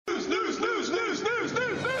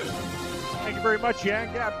you very much,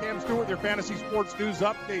 Yang. Cam Stewart, your fantasy sports news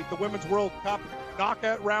update. The Women's World Cup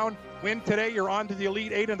knockout round win today. You're on to the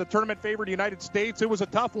Elite Eight and the tournament favorite United States. It was a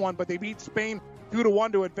tough one, but they beat Spain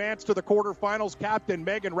 2-1 to advance to the quarterfinals. Captain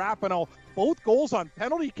Megan Rapinoe, both goals on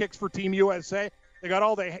penalty kicks for Team USA. They got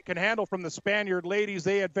all they can handle from the Spaniard ladies.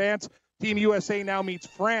 They advance. Team USA now meets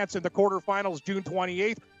France in the quarterfinals June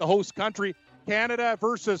 28th, the host country. Canada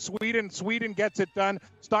versus Sweden. Sweden gets it done.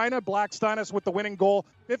 Blacksteinas with the winning goal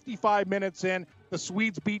 55 minutes in. The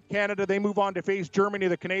Swedes beat Canada. They move on to face Germany.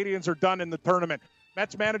 The Canadians are done in the tournament.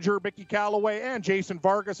 Mets manager Mickey Callaway and Jason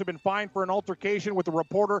Vargas have been fined for an altercation with a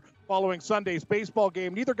reporter following Sunday's baseball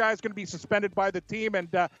game. Neither guy's going to be suspended by the team, and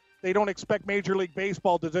they don't expect Major League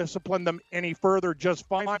Baseball to discipline them any further. Just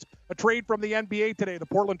fines. A trade from the NBA today. The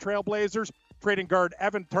Portland Trail Blazers trading guard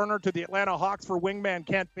Evan Turner to the Atlanta Hawks for wingman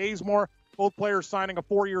Kent Bazemore. Both players signing a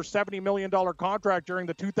 4-year, $70 million contract during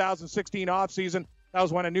the 2016 offseason. That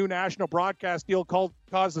was when a new national broadcast deal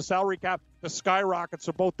caused the salary cap to skyrocket,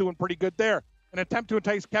 so both doing pretty good there. An attempt to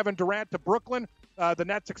entice Kevin Durant to Brooklyn. The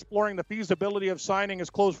Nets exploring the feasibility of signing his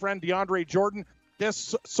close friend DeAndre Jordan.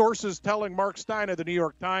 This sources telling Mark Stein of the New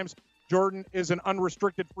York Times. Jordan is an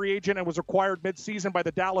unrestricted free agent and was acquired midseason by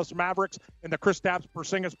the Dallas Mavericks in the Kristaps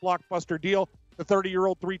Porzingis blockbuster deal. The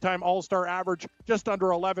 30-year-old three-time All-Star average just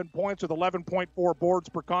under 11 points with 11.4 boards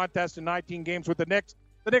per contest in 19 games with the Knicks.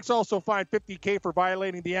 The Knicks also fined $50,000 for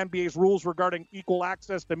violating the NBA's rules regarding equal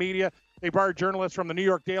access to media. They barred journalists from the New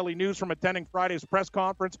York Daily News from attending Friday's press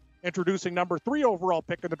conference, introducing number 3 overall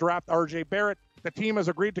pick in the draft, R.J. Barrett. The team has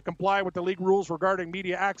agreed to comply with the league rules regarding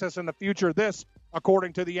media access in the future. This,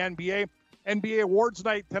 according to the NBA. NBA Awards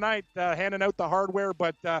night tonight, handing out the hardware,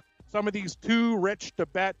 but some of these too rich to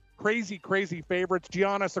bet, crazy favorites.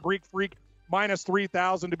 Giannis, the Greek Freak, minus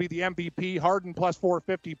 3,000 to be the MVP. Harden plus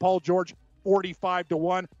 450. Paul George,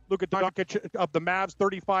 45-1. Luka Doncic of the Mavs,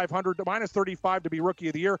 3,500 to minus 35 to be Rookie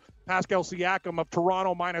of the Year. Pascal Siakam of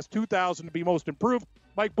Toronto, minus 2,000 to be Most Improved.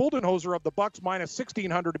 Mike Budenholzer of the Bucks, minus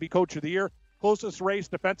 1,600 to be Coach of the Year. Closest race,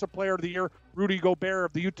 Defensive Player of the Year, Rudy Gobert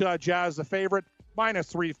of the Utah Jazz, the favorite,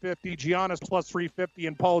 minus 350. Giannis plus 350,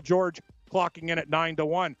 and Paul George clocking in at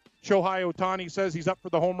 9-1. Shohei Ohtani says he's up for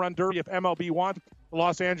the home run derby if MLB wants. The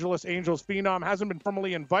Los Angeles Angels phenom hasn't been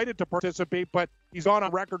formally invited to participate, but he's on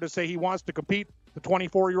record to say he wants to compete. The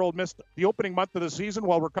 24-year-old missed the opening month of the season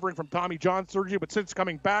while recovering from Tommy John surgery, but since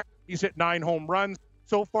coming back, he's hit 9 home runs.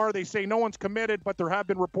 So far, they say no one's committed, but there have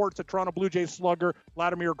been reports that Toronto Blue Jays slugger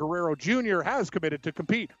Vladimir Guerrero Jr. has committed to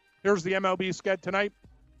compete. Here's the MLB sched tonight.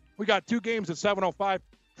 We got 2 games at 7:05.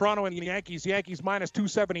 Toronto and the Yankees. Yankees minus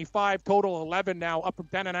 275, total 11 now, up from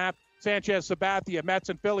 10.5. Sanchez, Sabathia, Mets,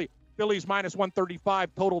 and Philly. Phillies minus 135,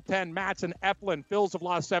 total 10. Mats and Eflin. Phils have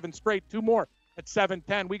lost 7 straight. 2 more at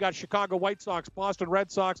 7:10. We got Chicago White Sox, Boston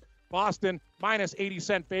Red Sox. Boston minus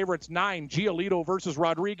 80-cent favorites, 9. Giolito versus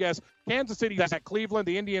Rodriguez. Kansas City at Cleveland.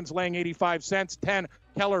 The Indians laying 85 cents, 10.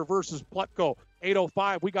 Keller versus Plutko.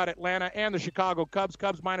 8:05. We got Atlanta and the Chicago Cubs.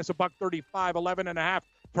 Cubs minus $1.35, 11.5.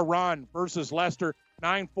 Tehran versus Leicester.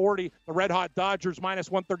 9:40. The Red Hot Dodgers minus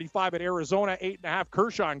 135 at Arizona. 8.5.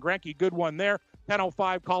 Kershaw and Greinke, good one there.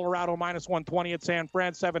 10:05. Colorado minus 120 at San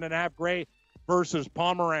Fran. 7.5. Gray versus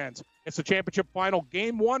Pomeranz. It's the championship final,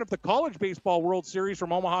 game 1 of the College Baseball World Series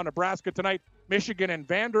from Omaha, Nebraska tonight. Michigan and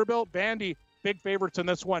Vanderbilt. Vandy, big favorites in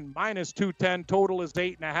this one, minus 210. Total is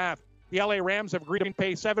 8.5. The LA Rams have agreed to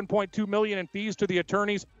pay $7.2 million in fees to the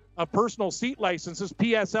attorneys of personal seat licenses,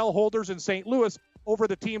 PSL holders in St. Louis, over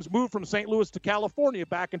the team's move from St. Louis to California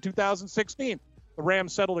back in 2016. The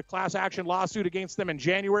Rams settled a class action lawsuit against them in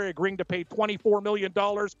January, agreeing to pay $24 million,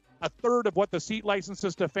 a third of what the seat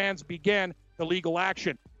licenses to fans began the legal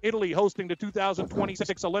action. Italy hosting the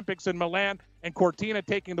 2026 Olympics in Milan, and Cortina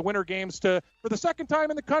taking the Winter Games for the second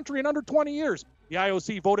time in the country in under 20 years. The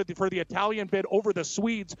IOC voted for the Italian bid over the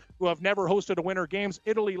Swedes, who have never hosted a Winter Games.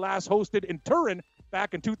 Italy last hosted in Turin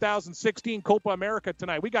back in 2016. Copa America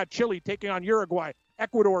tonight. We got Chile taking on Uruguay.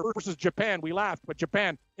 Ecuador versus Japan. We laughed, but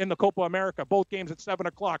Japan in the Copa America. Both games at 7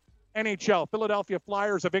 o'clock. NHL. Philadelphia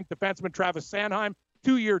Flyers have inked defenseman Travis Sanheim.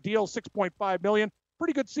 2-year deal, $6.5 million.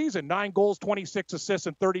 Pretty good season. 9 goals, 26 assists,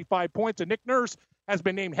 and 35 points. And Nick Nurse has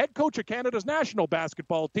been named head coach of Canada's national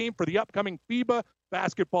basketball team for the upcoming FIBA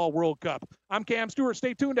Basketball World Cup. I'm Cam Stewart.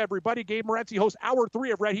 Stay tuned, everybody. Gabe Morency hosts Hour 3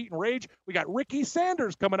 of Red Heat and Rage. We got Ricky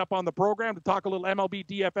Sanders coming up on the program to talk a little MLB,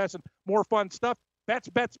 DFS, and more fun stuff. Bets,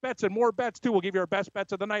 and more bets, too. We'll give you our best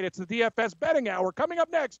bets of the night. It's the DFS Betting Hour coming up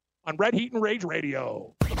next on Red Heat and Rage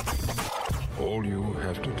Radio. All you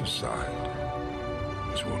have to decide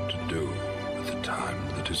is what to do with the time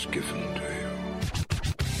that is given to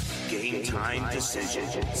you. Game time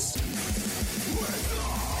decisions.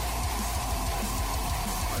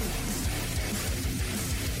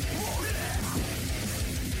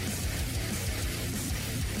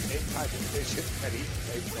 Vision and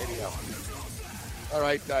Heat Radio. All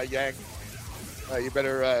right, Yang.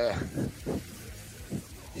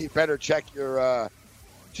 You better check your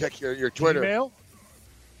Twitter. Email?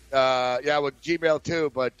 With Gmail too.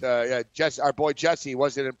 But our boy Jesse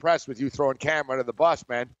wasn't impressed with you throwing Cam under the bus,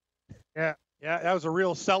 man. Yeah, that was a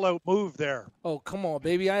real sellout move there. Oh, come on,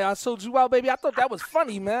 baby. I sold you out, baby. I thought that was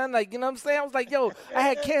funny, man. Like, you know what I'm saying? I was like, yo, I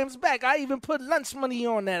had Cam's back. I even put lunch money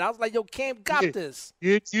on that. I was like, yo, Cam got this.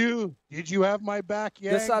 Did you have my back,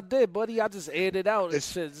 Yang? Yes, I did, buddy. I just aired it out and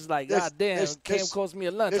shit. It's like, God damn, Cam cost me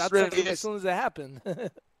a lunch. I took him as soon as it happened.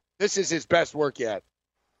 This is his best work yet.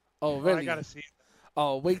 Oh, really? I got to see it.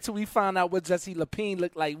 Oh, wait till we find out what Jesse Lapine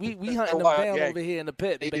looked like. We hunting him down over here in the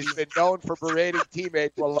pit. Baby. He's been known for berating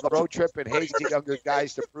teammates while on the road trip and hazing younger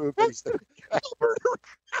guys to prove that he's the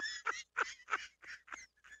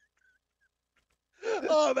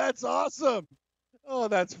Oh, that's awesome. Oh,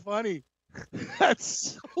 that's funny.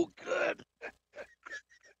 That's so good.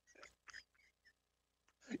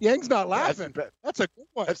 Yang's not laughing. That's a good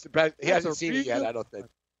one. That's the best. He hasn't seen it yet, I don't think.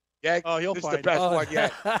 Yang, he'll this find is the best one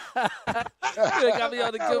yet. You got me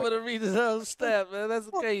on the Gilbert Arenas whole staff, man. That's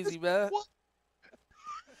crazy, man.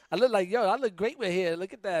 I look like, I look great with hair.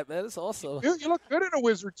 Look at that, man. That's awesome. You look good in a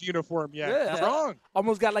Wizards uniform, yeah. You're wrong.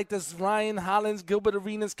 Almost got like this Ryan Hollins, Gilbert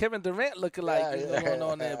Arenas, Kevin Durant looking like going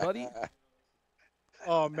on there, buddy.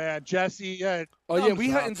 Oh, man, Jesse. Yeah. Oh, yeah,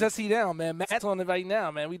 we hunting Jesse down, man. Matt's on it right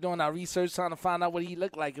now, man. We doing our research, trying to find out what he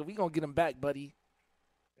looked like, and we going to get him back, buddy.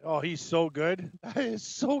 Oh, he's so good. That is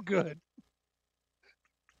so good.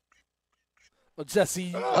 Oh,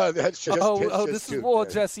 Jesse. This is war,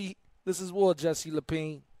 good. Jesse. This is war, Jesse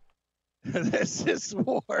Lapine. This is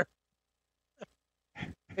war.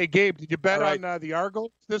 Hey, Gabe, did you bet on the Argos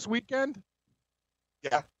this weekend?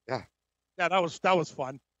 Yeah. Yeah, that was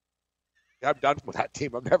fun. Yeah, I'm done with that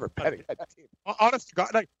team. I'm never betting that team. Honest to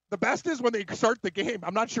God, like, the best is when they start the game.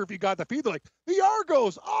 I'm not sure if you got the feed. They're like, the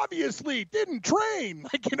Argos obviously didn't train.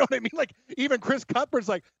 Like, you know what I mean? Like, even Chris Cuthbert's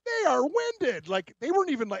like, they are winded. Like, they weren't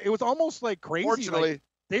even like, it was almost like crazy. Fortunately,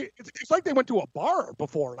 like, it's like they went to a bar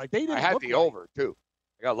before. Like, they didn't. I had the over too.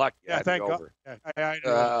 I got lucky. Yeah, thank God. Yeah,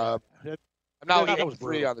 I'm now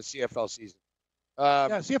 8-3 on the CFL season.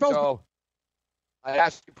 CFL. So I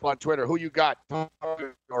asked people on Twitter who you got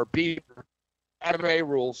or Bieber. MMA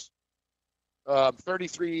rules.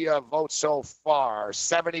 33 votes so far.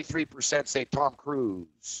 73% say Tom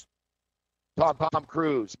Cruise. Tom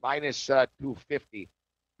Cruise minus 250.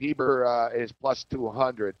 Bieber is plus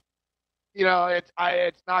 200. You know, it's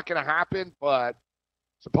not going to happen, but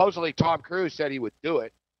supposedly Tom Cruise said he would do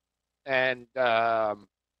it, and I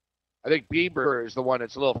think Bieber is the one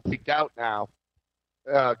that's a little freaked out now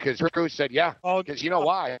because Cruise said yeah. Because you know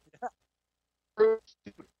why?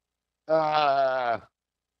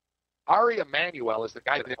 Ari Emanuel is the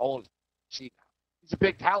guy that owns CNET. He's a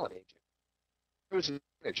big talent agent. Cruise is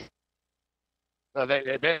manager.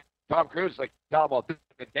 Tom Cruise like tell him about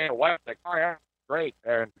Dana White like, oh yeah, great,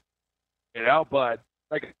 and but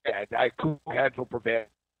like I cool heads will prevent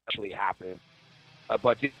actually happen.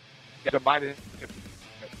 But he's a minus,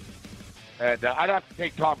 and I'd have to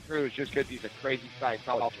take Tom Cruise just because he's a crazy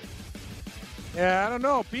Scientologist. Yeah, I don't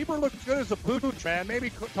know. Bieber looks good as a pooch, man. Maybe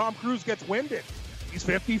Tom Cruise gets winded. He's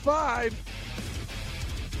 55.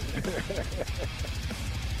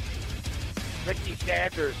 Ricky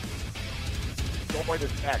Sanders going to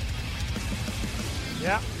next.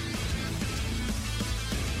 Yeah.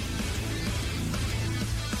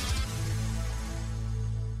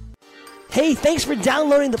 Hey, thanks for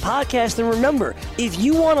downloading the podcast. And remember, if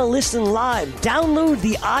you want to listen live, download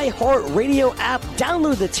the iHeartRadio app,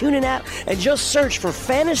 download the TuneIn app, and just search for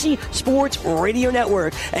Fantasy Sports Radio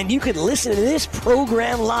Network, and you can listen to this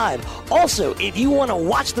program live. Also, if you want to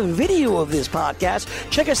watch the video of this podcast,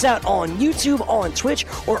 check us out on YouTube, on Twitch,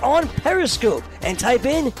 or on Periscope, and type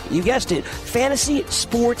in, you guessed it, Fantasy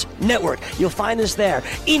Sports Network. You'll find us there.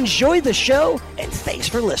 Enjoy the show, and thanks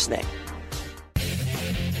for listening.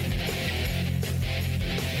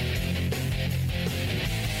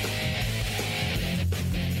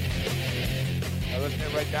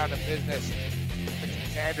 Down to business. Ricky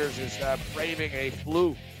Sanders is braving a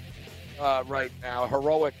flu right now.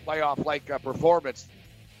 Heroic playoff-like performance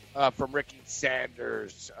from Ricky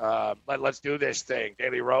Sanders. Let's do this thing.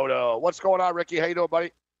 Daily Roto. What's going on, Ricky? How you doing,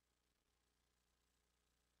 buddy?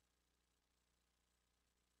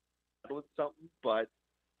 Something, but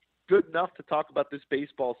good enough to talk about this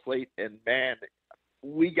baseball slate. And man,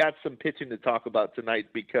 we got some pitching to talk about tonight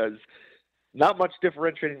because not much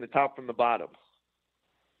differentiating the top from the bottom.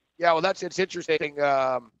 Yeah, well, it's interesting.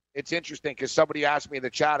 It's interesting because somebody asked me in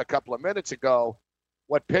the chat a couple of minutes ago,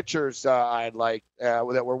 what pitchers I'd like that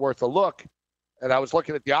were worth a look. And I was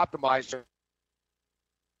looking at the optimizer.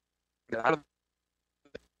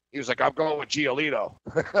 He was like, I'm going with Giolito.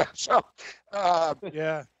 So,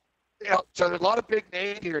 Yeah. So there's a lot of big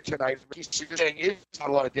names here tonight. He's saying it's not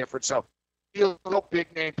a lot of difference. So, a little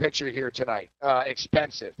big name pitcher here tonight.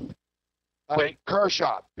 Expensive.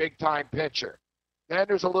 Kershaw, big time pitcher. Then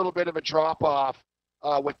there's a little bit of a drop off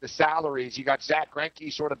with the salaries. You got Zach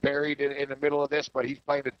Greinke sort of buried in the middle of this, but he's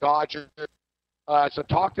playing the Dodgers. So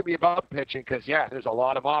talk to me about pitching because, there's a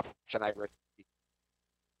lot of options tonight, Rick.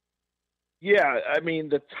 Yeah, I mean,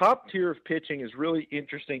 the top tier of pitching is really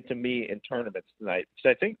interesting to me in tournaments tonight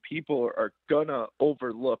because I think people are going to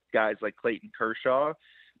overlook guys like Clayton Kershaw.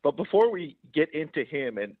 But before we get into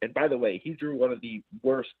him, and by the way, he drew one of the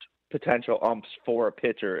worst potential umps for a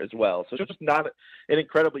pitcher as well. So just not an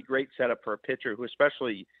incredibly great setup for a pitcher who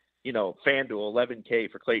especially, FanDuel, $11K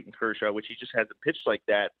for Clayton Kershaw, which he just hasn't pitched like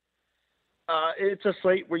that. It's a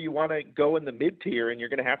slate where you want to go in the mid-tier, and you're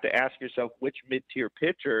going to have to ask yourself which mid-tier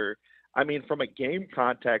pitcher. I mean, from a game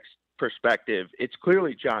context perspective, it's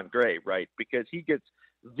clearly John Gray, right? Because he gets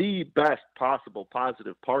the best possible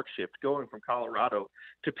positive park shift going from Colorado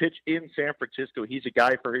to pitch in San Francisco. He's a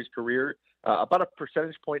guy for his career, about a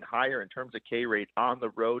percentage point higher in terms of K rate on the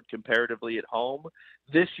road comparatively at home.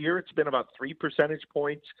 This year, it's been about 3 percentage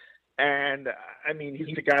points. And I mean,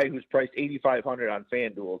 he's a guy who's priced $8,500 on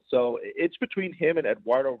FanDuel. So it's between him and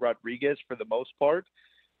Eduardo Rodriguez for the most part.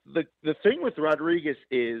 The thing with Rodriguez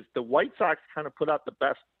is the White Sox kind of put out the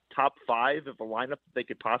best top 5 of a lineup that they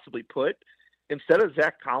could possibly put. Instead of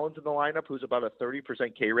Zach Collins in the lineup, who's about a 30%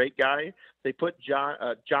 K rate guy, they put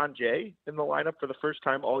John Jay in the lineup for the first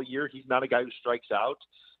time all year. He's not a guy who strikes out.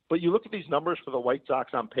 But you look at these numbers for the White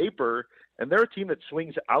Sox on paper, and they're a team that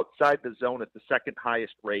swings outside the zone at the second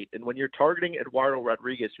highest rate. And when you're targeting Eduardo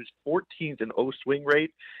Rodriguez, who's 14th in O swing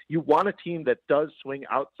rate, you want a team that does swing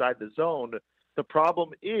outside the zone. The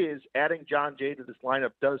problem is adding John Jay to this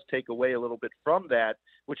lineup does take away a little bit from that,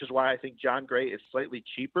 which is why I think John Gray is slightly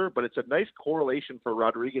cheaper, but it's a nice correlation for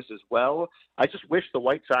Rodriguez as well. I just wish the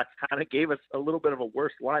White Sox kind of gave us a little bit of a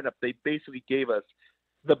worse lineup. They basically gave us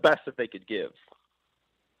the best that they could give.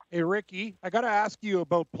 Hey, Ricky, I got to ask you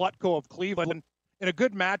about Plutko of Cleveland. In a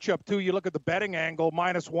good matchup, too, you look at the betting angle,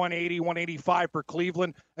 minus 180, 185 for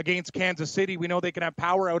Cleveland against Kansas City. We know they can have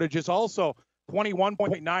power outages also.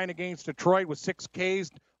 21.9 against Detroit with 6 Ks,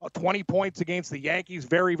 20 points against the Yankees.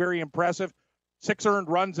 Very, very impressive. 6 earned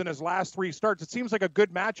runs in his last 3 starts. It seems like a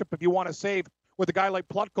good matchup if you want to save with a guy like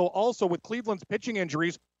Plutko. Also, with Cleveland's pitching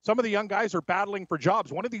injuries, some of the young guys are battling for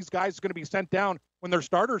jobs. One of these guys is going to be sent down when their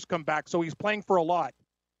starters come back, so he's playing for a lot.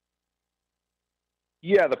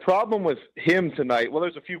 Yeah, the problem with him tonight, well,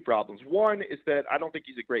 there's a few problems. One is that I don't think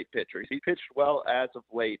he's a great pitcher. He pitched well as of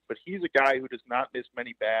late, but he's a guy who does not miss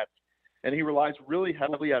many bats, and he relies really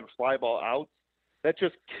heavily on fly ball outs. That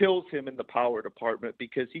just kills him in the power department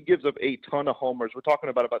because he gives up a ton of homers. We're talking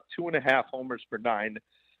about 2.5 homers per 9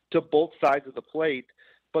 to both sides of the plate.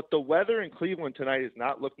 But the weather in Cleveland tonight is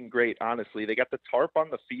not looking great, honestly. They got the tarp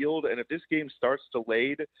on the field, and if this game starts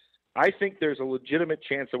delayed, I think there's a legitimate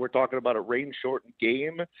chance that we're talking about a rain-shortened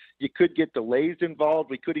game. You could get delays involved.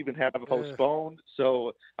 We could even have them postponed.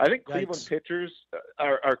 So I think Cleveland pitchers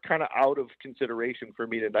are kind of out of consideration for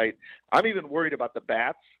me tonight. I'm even worried about the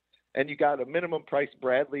bats. And you got a minimum price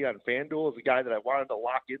Bradley on FanDuel as a guy that I wanted to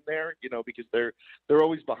lock in there, because they're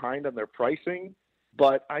always behind on their pricing.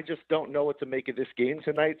 But I just don't know what to make of this game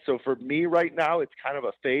tonight. So for me right now, it's kind of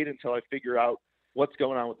a fade until I figure out what's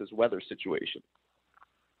going on with this weather situation.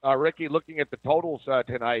 Ricky, looking at the totals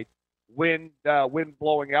tonight, wind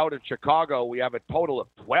blowing out in Chicago, we have a total of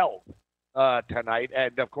 12 tonight.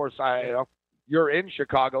 And, of course, you're in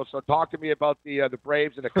Chicago, so talk to me about the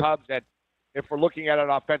Braves and the Cubs. And if we're looking at an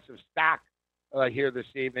offensive stack here this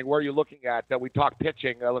evening, where are you looking at? We talk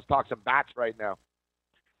pitching. Let's talk some bats right now.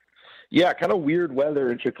 Yeah, kind of weird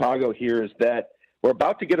weather in Chicago here is that we're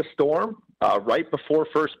about to get a storm right before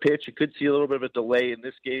first pitch. You could see a little bit of a delay in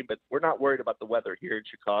this game, but we're not worried about the weather here in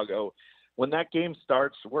Chicago. When that game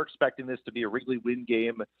starts, we're expecting this to be a Wrigley wind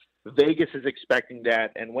game. Vegas is expecting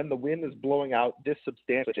that, and when the wind is blowing out this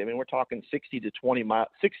substantially, I mean, we're talking 16 to 20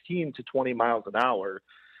 miles an hour,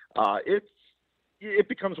 it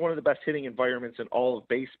becomes one of the best hitting environments in all of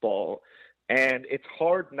baseball. And it's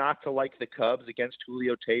hard not to like the Cubs against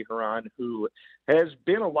Julio Teheran, who has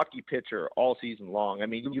been a lucky pitcher all season long. I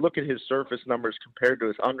mean, you look at his surface numbers compared to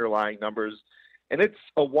his underlying numbers, and it's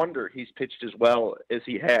a wonder he's pitched as well as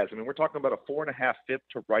he has. I mean, we're talking about a 4.5 FIP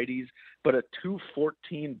to righties, but a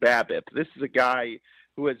 2.14 BABIP. This is a guy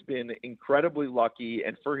who has been incredibly lucky.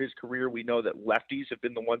 And for his career, we know that lefties have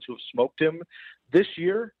been the ones who have smoked him. This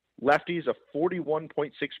year, lefties a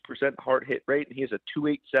 41.6% hard hit rate, and he has a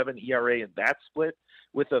 2.87 ERA in that split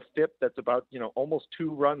with a FIP that's about, almost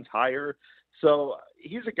 2 runs higher. So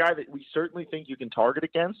he's a guy that we certainly think you can target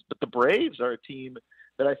against, but the Braves are a team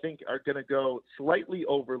that I think are going to go slightly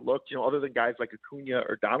overlooked, other than guys like Acuna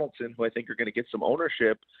or Donaldson, who I think are going to get some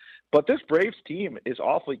ownership. But this Braves team is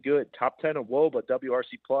awfully good. Top 10 of WOBA,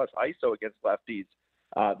 WRC+, ISO against lefties.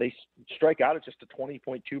 They strike out at just a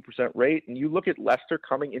 20.2% rate. And you look at Lester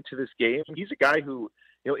coming into this game, he's a guy who,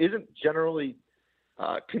 isn't generally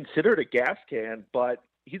considered a gas can, but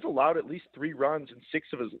he's allowed at least 3 runs in 6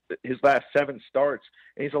 of his last 7 starts,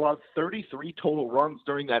 and he's allowed 33 total runs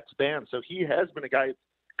during that span. So he has been a guy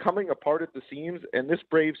coming apart at the seams, and this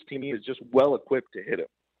Braves team is just well equipped to hit him.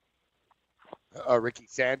 Ricky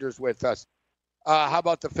Sanders with us. How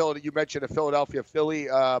about you mentioned the Philadelphia Philly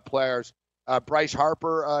players. Bryce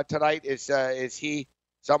Harper tonight, is he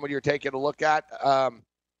someone you're taking a look at? You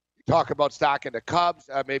talk about stocking the Cubs,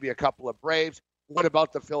 maybe a couple of Braves. What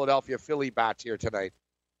about the Philadelphia Philly bats here tonight?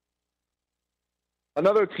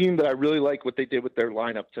 Another team that I really like what they did with their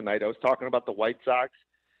lineup tonight. I was talking about the White Sox.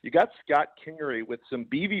 You got Scott Kingery with some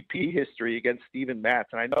BVP history against Steven Matz.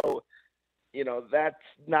 And I know, that's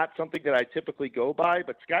not something that I typically go by,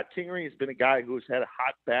 but Scott Kingery has been a guy who's had a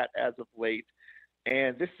hot bat as of late.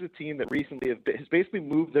 And this is a team that recently has basically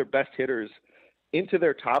moved their best hitters into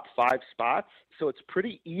their top 5 spots. So it's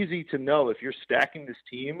pretty easy to know if you're stacking this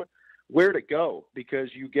team where to go, because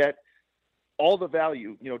you get all the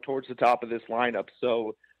value, towards the top of this lineup.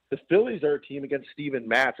 So the Phillies are a team against Steven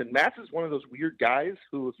Matz, and Matz is one of those weird guys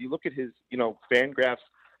who, if you look at his, Fangraphs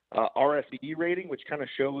RSB rating, which kind of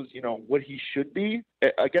shows, what he should be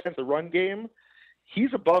against the run game, he's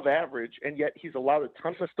above average, and yet he's allowed a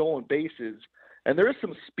ton of stolen bases. And there is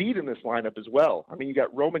some speed in this lineup as well. I mean, you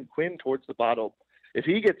got Roman Quinn towards the bottom. If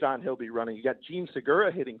he gets on, he'll be running. You got Gene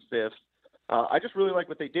Segura hitting 5th. I just really like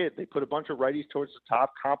what they did. They put a bunch of righties towards the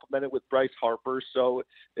top, complemented with Bryce Harper. So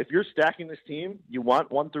if you're stacking this team, you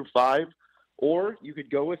want 1 through 5, or you could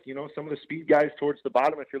go with, some of the speed guys towards the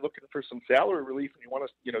bottom. If you're looking for some salary relief and you want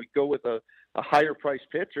to, go with a higher price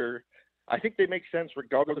pitcher, I think they make sense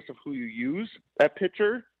regardless of who you use that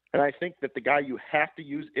pitcher. And I think that the guy you have to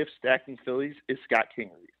use if stacking Phillies is Scott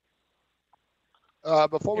Kingery.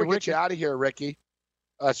 Before we get you out of here, Ricky,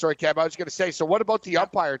 sorry, Cam, I was going to say, so what about the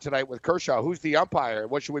umpire tonight with Kershaw? Who's the umpire?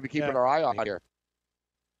 What should we be keeping our eye on here?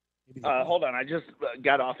 Hold on. I just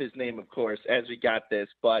got off his name, of course, as we got this,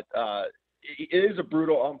 but it is a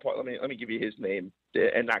brutal umpire. Let me give you his name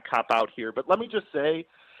and not cop out here. But let me just say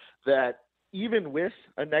that even with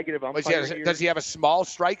a negative umpire does he have a small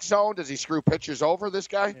strike zone? Does he screw pitchers over, this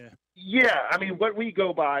guy? Yeah. I mean, what we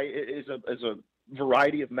go by is a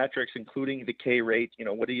variety of metrics, including the K rate,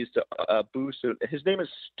 what he used to boost. His name is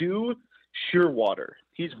Stu Shearwater.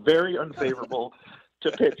 He's very unfavorable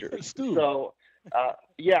to pitchers. So,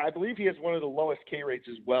 I believe he has one of the lowest K rates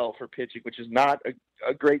as well for pitching, which is not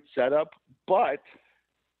a great setup. But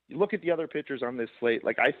you look at the other pitchers on this slate.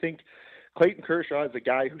 Like, I think Clayton Kershaw is a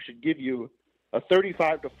guy who should give you a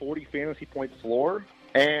 35 to 40 fantasy point floor.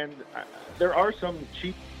 And there are some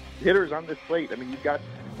cheap hitters on this slate. I mean, you've got,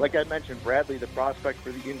 like I mentioned, Bradley, the prospect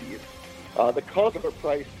for the Indians. The Cubs are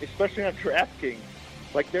priced, especially on DraftKings,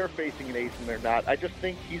 like they're facing an ace and they're not. I just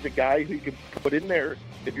think he's a guy who you can put in there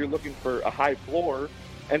if you're looking for a high floor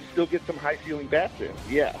and still get some high ceiling bats in.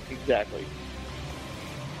 Yeah, exactly.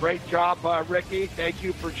 Great job, Ricky. Thank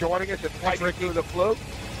you for joining us and fighting through the flu.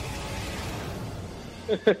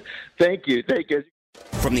 Thank you.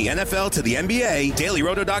 From the NFL to the NBA,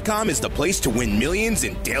 DailyRoto.com is the place to win millions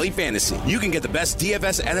in daily fantasy. You can get the best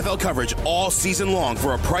DFS NFL coverage all season long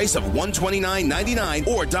for a price of $129.99,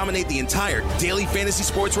 or dominate the entire daily fantasy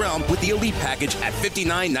sports realm with the Elite Package at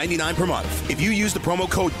 $59.99 per month. If you use the promo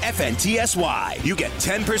code FNTSY, you get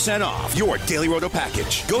 10% off your Daily Roto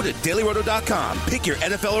package. Go to DailyRoto.com, pick your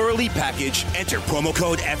NFL or Elite Package, enter promo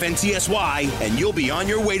code FNTSY, and you'll be on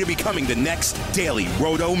your way to becoming the next Daily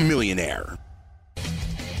Roto millionaire.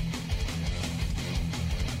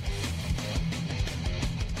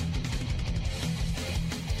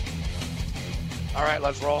 All right,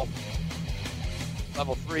 let's roll.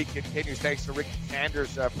 Level 3 continues. Thanks to Ricky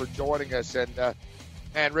Sanders for joining us. And,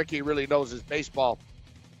 man, Ricky really knows his baseball.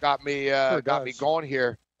 Got me going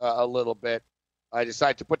here a little bit. I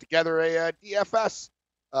decided to put together a DFS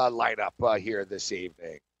lineup here this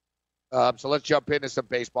evening. So let's jump into some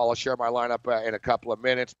baseball. I'll share my lineup in a couple of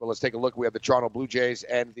minutes. But let's take a look. We have the Toronto Blue Jays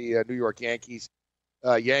and the New York Yankees.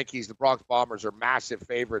 The Bronx Bombers are massive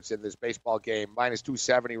favorites in this baseball game. Minus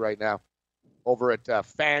 270 right now. over at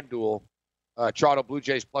FanDuel. Toronto Blue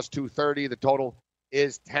Jays plus 230. The total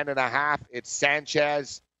is 10.5. It's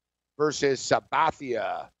Sanchez versus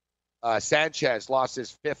Sabathia. Sanchez lost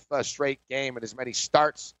his 5th straight game in as many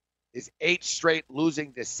starts. His 8th straight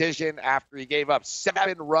losing decision after he gave up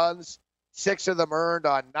 7 runs, 6 of them earned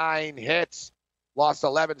on 9 hits. Lost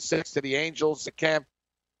 11-6 to the Angels.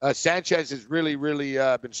 Sanchez has really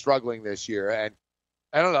been struggling this year. And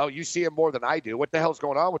I don't know, you see him more than I do. What the hell's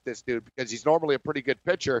going on with this dude? Because he's normally a pretty good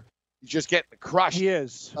pitcher. He's just getting crushed. He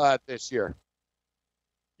is this year.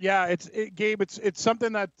 Yeah, Gabe. It's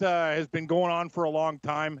something that has been going on for a long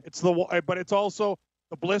time. But it's also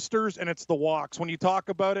the blisters and it's the walks. When you talk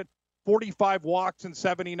about it, 45 walks in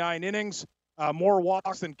 79 innings, more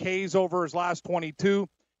walks than K's over his last 22.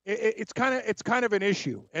 It's kind of an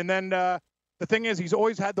issue. And then the thing is, he's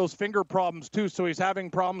always had those finger problems too. So he's having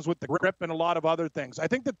problems with the grip and a lot of other things. I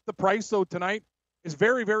think that the price though tonight is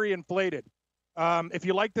very, very inflated. If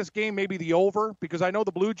you like this game, maybe the over, because I know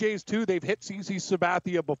the Blue Jays too. They've hit CC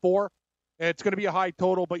Sabathia before. It's going to be a high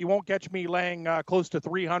total, but you won't catch me laying close to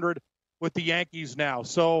 300 with the Yankees now.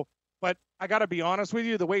 So, but I got to be honest with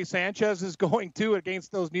you, the way Sanchez is going too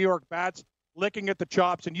against those New York bats, licking at the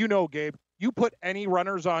chops, and you know, Gabe, you put any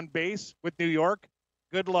runners on base with New York,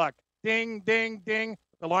 good luck. Ding, ding, ding.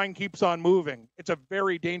 The line keeps on moving. It's a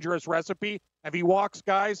very dangerous recipe. If he walks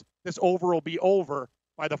guys, this over will be over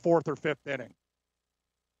by the 4th or 5th inning.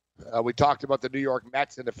 We talked about the New York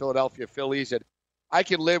Mets and the Philadelphia Phillies, and I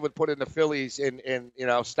can live with putting the Phillies in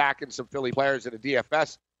stacking some Philly players in a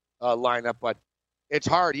DFS lineup, but it's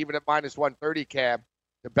hard, even at minus 130, Cam,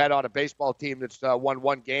 to bet on a baseball team that's won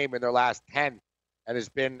 1 game in their last 10 and has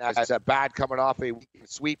been as bad coming off a weekend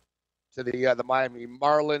sweep to the Miami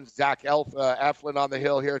Marlins. Zach Eflin on the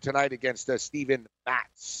hill here tonight against Steven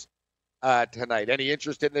Matz tonight. Any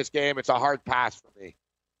interest in this game? It's a hard pass for me.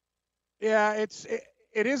 Yeah,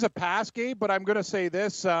 it is a pass, Gabe, but I'm going to say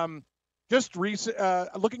this. Just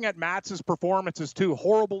looking at Matz's performances, too,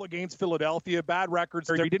 horrible against Philadelphia, bad records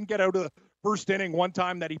there. He didn't get out of the first inning one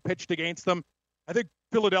time that he pitched against them. I think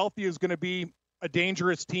Philadelphia is going to be a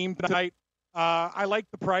dangerous team tonight. I like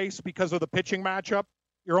the price because of the pitching matchup.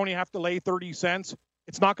 You only have to lay 30 cents.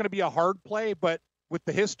 It's not going to be a hard play, but with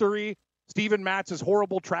the history, Steven Matz's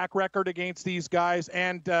horrible track record against these guys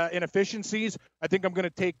and inefficiencies, I think I'm going to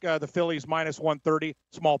take the Phillies minus 130,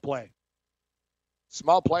 small play.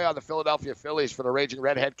 Small play on the Philadelphia Phillies for the Raging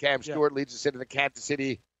Redhead. Cam Stewart leads us into the Kansas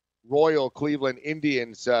City Royal Cleveland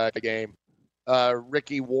Indians game.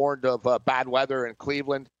 Ricky warned of bad weather in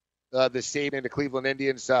Cleveland this evening. The Cleveland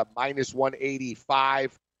Indians minus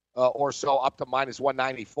 185 or so, up to minus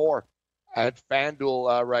 194 at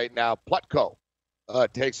FanDuel right now. Plutko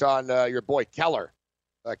takes on your boy Keller.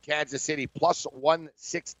 Kansas City plus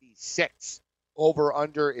 166. Over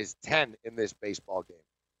under is 10 in this baseball game.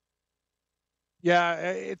 Yeah,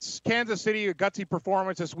 it's Kansas City, a gutsy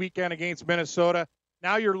performance this weekend against Minnesota.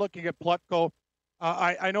 Now you're looking at Plutko.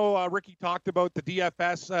 I know Ricky talked about the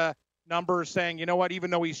DFS numbers, saying, you know what, even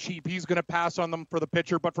though he's cheap, he's going to pass on them for the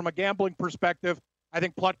pitcher. But from a gambling perspective, I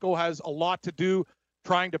think Plutko has a lot to do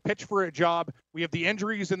trying to pitch for a job. We have the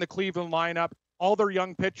injuries in the Cleveland lineup. All their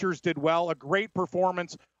young pitchers did well. A great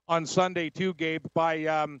performance on Sunday too, Gabe,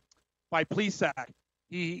 by Plesac.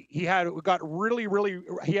 He had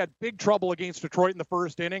big trouble against Detroit in the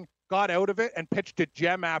first inning, got out of it and pitched a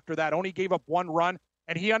gem after that. Only gave up 1 run,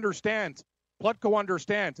 and he understands. Plutko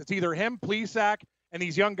understands. It's either him, Plesac, and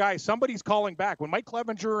these young guys. Somebody's calling back. When Mike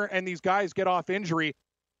Clevenger and these guys get off injury,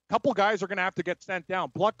 a couple guys are going to have to get sent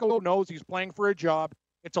down. Plutko knows he's playing for a job.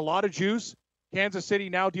 It's a lot of juice. Kansas City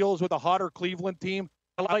now deals with a hotter Cleveland team.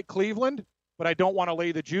 I like Cleveland, but I don't want to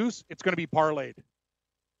lay the juice. It's going to be parlayed.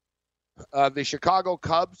 The Chicago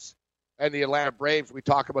Cubs and the Atlanta Braves, we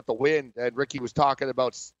talk about the wind, and Ricky was talking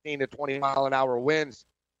about 16 to 20-mile-an-hour winds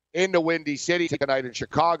in the Windy City tonight in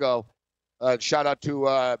Chicago. Shout out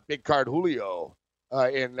to Big Card Julio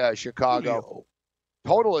in Chicago. Julio.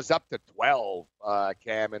 Total is up to 12,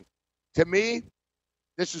 Cam. And to me,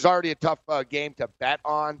 this is already a tough game to bet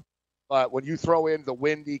on. But when you throw in the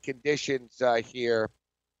windy conditions here,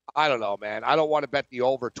 I don't know, man. I don't want to bet the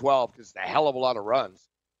over 12 because it's a hell of a lot of runs.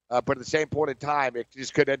 But at the same point in time, it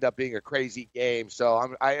just could end up being a crazy game. So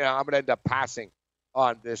I'm going to end up passing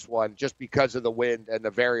on this one just because of the wind and the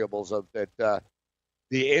variables of that,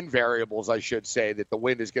 the invariables, I should say, that the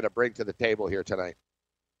wind is going to bring to the table here tonight.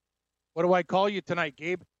 What do I call you tonight,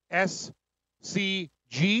 Gabe?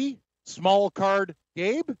 SCG, small card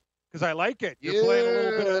Gabe? Because I like it. You're playing a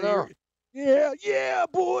little bit of yeah,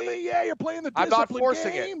 boy, yeah, you're playing the discipline I'm not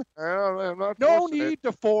forcing game. It. I'm not no forcing need it.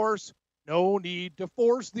 to force. No need to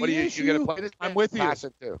force the issue. You going to play this? I'm with you. Pass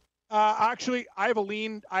it too. Actually, I have a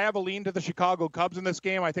lean to the Chicago Cubs in this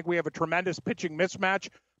game. I think we have a tremendous pitching mismatch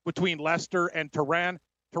between Lester and Turan.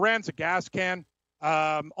 Turan's a gas can.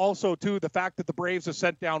 Also, too, the fact that the Braves have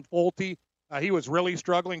sent down Folty. He was really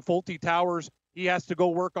struggling. Folty Towers, he has to go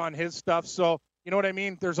work on his stuff. So, you know what I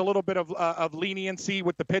mean? There's a little bit of leniency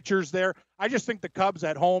with the pitchers there. I just think the Cubs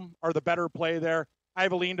at home are the better play there. I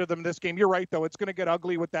have a lean to them this game. You're right, though. It's going to get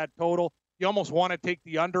ugly with that total. You almost want to take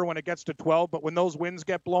the under when it gets to 12, but when those winds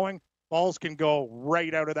get blowing, balls can go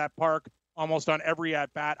right out of that park almost on every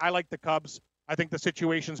at-bat. I like the Cubs. I think the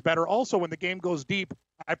situation's better. Also, when the game goes deep,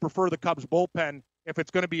 I prefer the Cubs bullpen if it's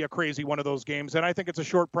going to be a crazy one of those games, and I think it's a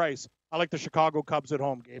short price. I like the Chicago Cubs at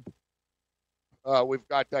home, Gabe. We've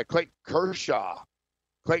got Clayton Kershaw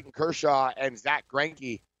and Zach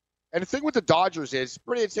Greinke. And the thing with the Dodgers is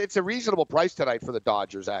it's a reasonable price tonight for the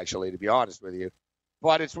Dodgers, actually, to be honest with you.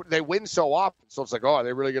 But they win so often, so it's like, oh, are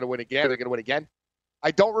they really going to win again? They're going to win again. I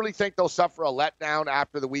don't really think they'll suffer a letdown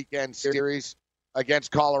after the weekend series against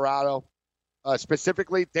Colorado.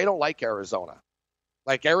 Specifically, they don't like Arizona.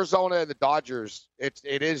 Like Arizona and the Dodgers, it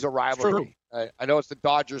is a rivalry. I know it's the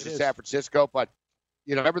Dodgers in San Francisco, but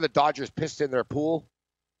remember the Dodgers pissed in their pool,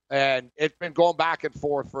 and it's been going back and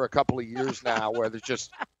forth for a couple of years now, where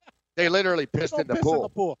they literally pissed in the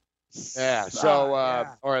pool. Yeah. So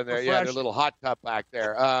or in their little hot tub back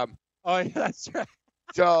there. Oh, yeah, that's right.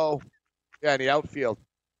 So yeah, in the outfield.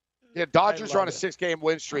 Yeah, Dodgers are on a 6-game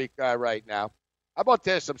win streak right now. How about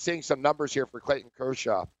this? I'm seeing some numbers here for Clayton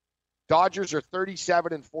Kershaw. Dodgers are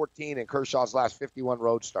 37-14 in Kershaw's last 51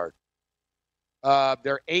 road starts.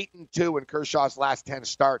 They're 8-2 in Kershaw's last 10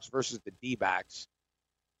 starts versus the D-backs.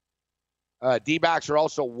 D-backs are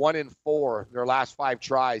also 1-4 in their last 5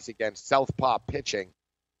 tries against southpaw pitching.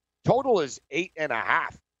 Total is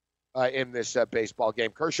 8.5 in this baseball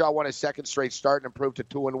game. Kershaw won his second straight start and improved to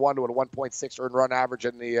 2-1 to a 1.6 earned run average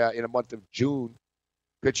in a month of June,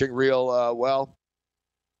 pitching real well.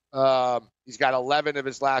 He's got 11 of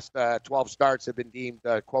his last 12 starts have been deemed,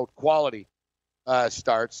 quote, quality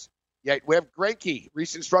starts. Yet we have Greinke.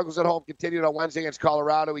 Recent struggles at home continued on Wednesday against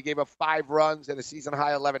Colorado. He gave up 5 runs and a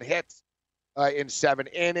season-high 11 hits in 7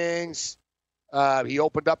 innings. He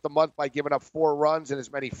opened up the month by giving up 4 runs in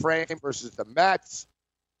as many frames versus the Mets.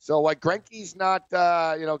 So Greinke's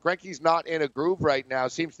not in a groove right now.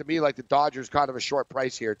 Seems to me like the Dodgers kind of a short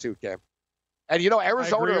price here too, Cam. And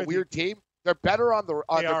Arizona are a weird team. They're better on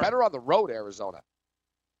the road, Arizona.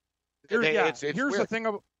 Here's the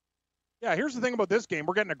thing about this game.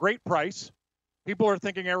 We're getting a great price. People are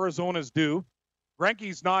thinking Arizona's due.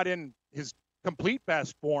 Greinke's not in his complete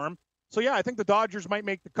best form. So, yeah, I think the Dodgers might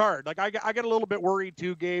make the card. Like, I get a little bit worried,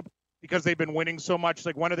 too, Gabe, because they've been winning so much.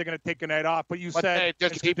 Like, when are they going to take a night off? But said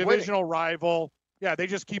it's a divisional rival. Yeah, they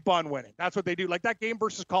just keep on winning. That's what they do. Like, that game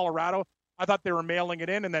versus Colorado, I thought they were mailing it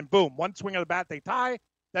in, and then, boom, one swing of the bat, they tie,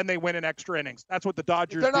 then they win in extra innings. That's what the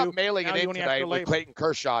Dodgers do. They're not mailing it in tonight with Clayton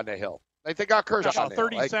Kershaw on the hill. Like, they got Kershaw on the hill.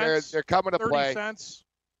 30 cents. They're coming to 30 play. Cents.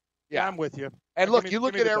 Yeah, I'm with you. And look, you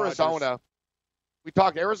look at Arizona. Dodgers. We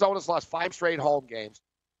talked Arizona's lost 5 straight home games.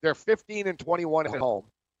 They're 15-21 at home,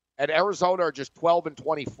 and Arizona are just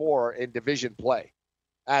 12-24 in division play,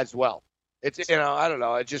 as well. It's I don't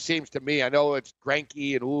know. It just seems to me. I know it's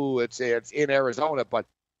Greinke and it's in Arizona, but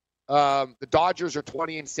the Dodgers are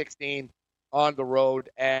 20-16 on the road,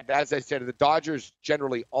 and as I said, the Dodgers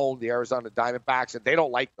generally own the Arizona Diamondbacks, and they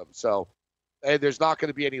don't like them. So there's not going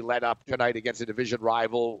to be any let up tonight against a division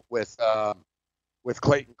rival with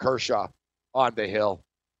Clayton Kershaw on the hill.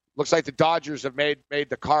 Looks like the Dodgers have made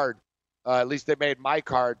the card. At least they made my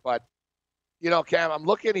card. But, Cam, I'm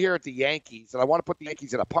looking here at the Yankees, and I want to put the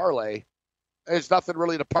Yankees in a parlay. There's nothing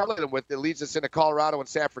really to parlay them with. It leads us into Colorado and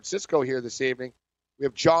San Francisco here this evening. We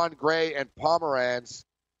have John Gray and Pomeranz.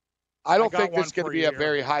 I don't think this is going to be a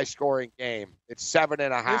very high-scoring game. It's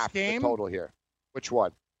 7.5 the total here. Which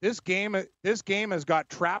one? This game has got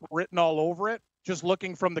trap written all over it. Just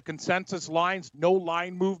looking from the consensus lines, no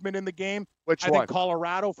line movement in the game. Which one? I think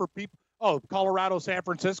Colorado for people. Oh, Colorado, San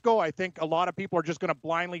Francisco. I think a lot of people are just going to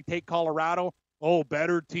blindly take Colorado. Oh,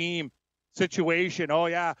 better team situation. Oh,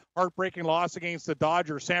 yeah, heartbreaking loss against the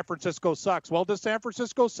Dodgers. San Francisco sucks. Well, does San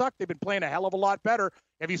Francisco suck? They've been playing a hell of a lot better.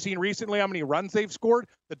 Have you seen recently how many runs they've scored?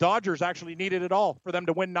 The Dodgers actually needed it all for them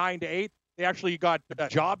to win 9-8. They actually got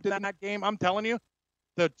jobbed in that game. I'm telling you.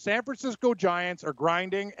 The San Francisco Giants are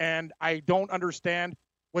grinding, and I don't understand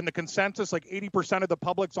when the consensus, like 80% of the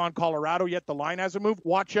public's on Colorado, yet the line hasn't moved.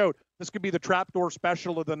 Watch out. This could be the trapdoor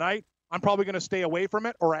special of the night. I'm probably going to stay away from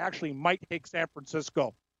it, or I actually might take San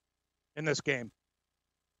Francisco in this game.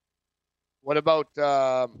 What about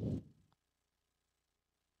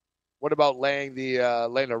laying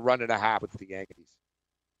a run and a half with the Yankees?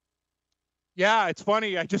 Yeah, it's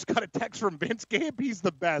funny. I just got a text from Vince Gabe. He's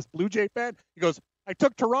the best Blue Jay fan. He goes, I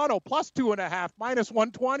took Toronto plus 2.5, minus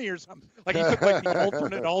 120 or something. Like he took like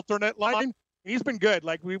the alternate line. He's been good.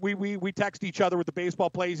 Like we text each other with the baseball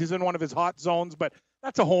plays. He's in one of his hot zones, but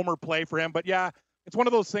that's a homer play for him. But yeah, it's one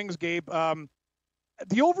of those things, Gabe.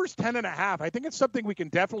 The over's 10.5. I think it's something we can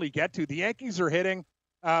definitely get to. The Yankees are hitting.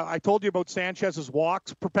 I told you about Sanchez's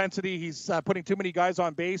walks propensity. He's putting too many guys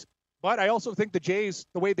on base. But I also think the Jays,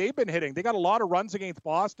 the way they've been hitting, they got a lot of runs against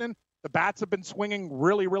Boston. The bats have been swinging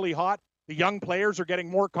really, really hot. The young players are getting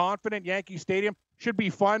more confident. Yankee Stadium should be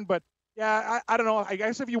fun. But, yeah, I don't know. I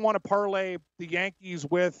guess if you want to parlay the Yankees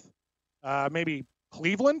with maybe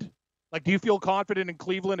Cleveland, like do you feel confident in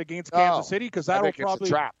Cleveland against Kansas City? Because that'll probably – it's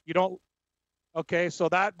a trap. You don't – okay, so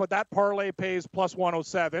that parlay pays plus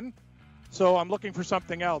 107. So I'm looking for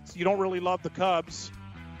something else. You don't really love the Cubs.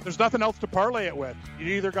 There's nothing else to parlay it with. You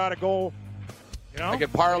either got to go, I can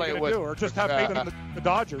parlay it with, or just have faith in the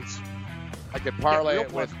Dodgers. I can parlay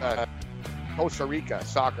it with Costa Rica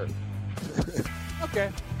soccer. Okay.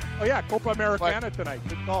 Oh yeah, Copa Americana tonight.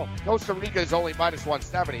 Good call. Costa Rica is only minus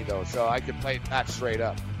 170 though, so I can play that straight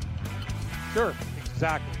up. Sure,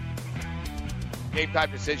 exactly. Game time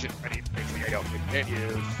decision. Ready?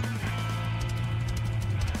 Continues.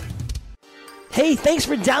 Hey, thanks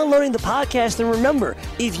for downloading the podcast. And remember,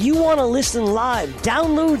 if you want to listen live,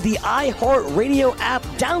 download the iHeartRadio app,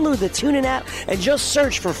 download the TuneIn app, and just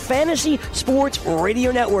search for Fantasy Sports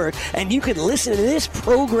Radio Network, and you can listen to this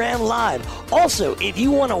program live. Also, if you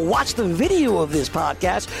want to watch the video of this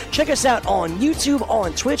podcast, check us out on YouTube,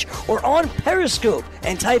 on Twitch, or on Periscope,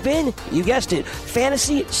 and type in, you guessed it,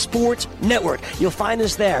 Fantasy Sports Network. You'll find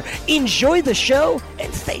us there. Enjoy the show,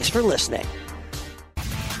 and thanks for listening.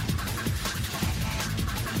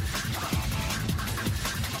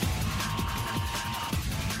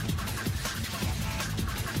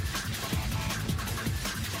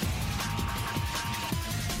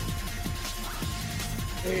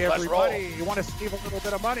 Hey, everybody, you want to save a little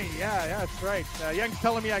bit of money? Yeah, that's right. Young's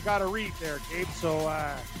telling me I got to read there, Gabe, so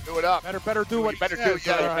do it up. Better do what he says.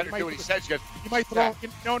 You better do what he says. You might throw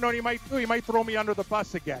he might throw me under the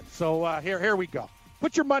bus again. So here we go.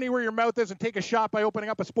 Put your money where your mouth is and take a shot by opening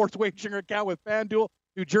up a sports wagering account with FanDuel,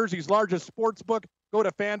 New Jersey's largest sports book. Go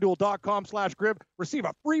to FanDuel.com/Grib. Receive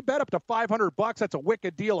a free bet up to $500. That's a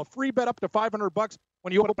wicked deal. A free bet up to $500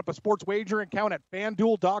 when you open up a sports wagering account at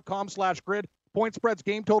FanDuel.com/Grid. Point spreads,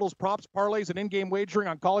 game totals, props, parlays, and in-game wagering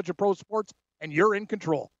on college and pro sports, and you're in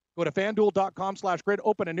control. Go to FanDuel.com/Grid,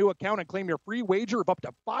 open a new account, and claim your free wager of up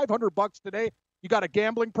to $500 today. You got a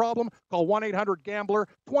gambling problem? Call 1-800-GAMBLER,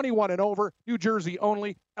 21 and over, New Jersey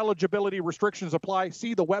only. Eligibility restrictions apply.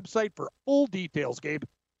 See the website for full details, Gabe.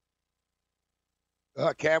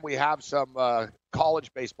 Cam, we have some college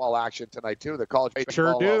baseball action tonight, too. The college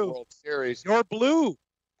baseball World Series. You're blue.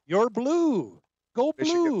 Go blue.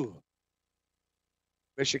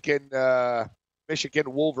 Michigan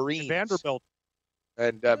Wolverines. Vanderbilt.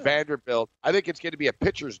 And Vanderbilt. I think it's going to be a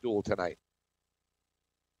pitcher's duel tonight.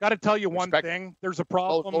 Got to tell you one thing. There's a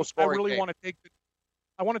problem. I really want to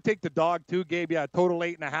take the dog too, Gabe. Yeah, total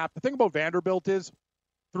 8.5. The thing about Vanderbilt is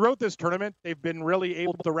throughout this tournament, they've been really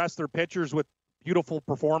able to rest their pitchers with beautiful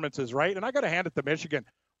performances, right? And I got to hand it to Michigan.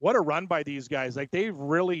 What a run by these guys. Like, they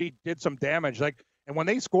really did some damage. Like, and when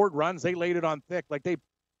they scored runs, they laid it on thick. Like, they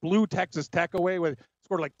blew Texas Tech away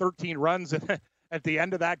scored like 13 runs at the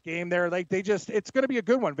end of that game there. Like, it's going to be a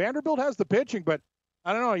good one. Vanderbilt has the pitching, but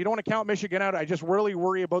I don't know. You don't want to count Michigan out. I just really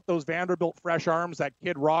worry about those Vanderbilt fresh arms, that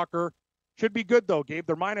kid Rocker. Should be good, though, Gabe.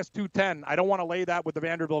 They're minus 210. I don't want to lay that with the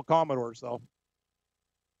Vanderbilt Commodores, though.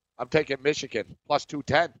 I'm taking Michigan, plus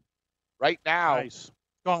 210. Right now, nice.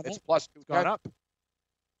 It's plus 210. It's gone up.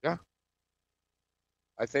 Yeah.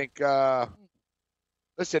 I think,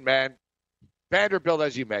 listen, man, Vanderbilt,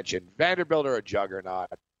 as you mentioned, Vanderbilt are a juggernaut.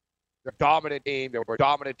 They're a dominant team. They were a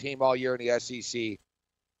dominant team all year in the SEC.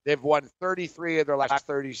 They've won 33 of their last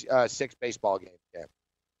 36 baseball games. Yeah.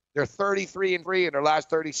 They're 33-3 in their last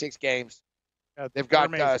 36 games. Yeah, they've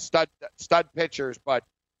got stud pitchers, but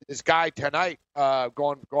this guy tonight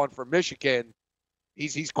going for Michigan,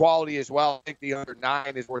 he's quality as well. I think the under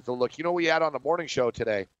 9 is worth a look. You know what we had on the morning show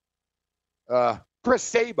today? Chris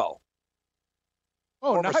Sabo.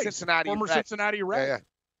 Oh, former nice. Cincinnati Red. Yeah.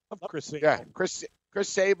 Love Chris Sabo. Yeah, Chris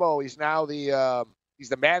Sabo. He's now he's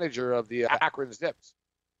the manager of the Akron Zips.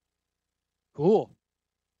 Cool.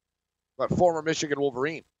 But former Michigan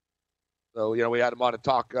Wolverine. So, we had him on to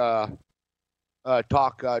talk a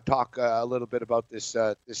little bit about this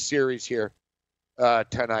series here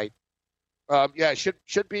tonight.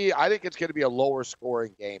 Should be. I think it's going to be a lower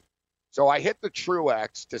scoring game. So I hit the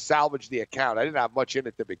Truex to salvage the account. I didn't have much in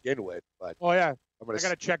it to begin with, but Oh, yeah. I'm gonna I got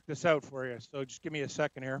to check this out for you. So just give me a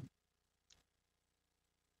second here.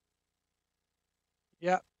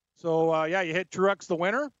 Yeah. So, yeah, you hit Truex the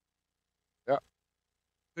winner. Yeah.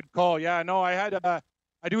 Good call. Yeah, no, I had I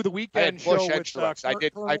do the I weekend had show Bush and with Truex.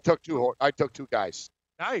 Colonel- I took two guys.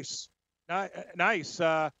 Nice. Nice.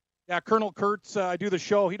 Yeah, Colonel Kurtz, I do the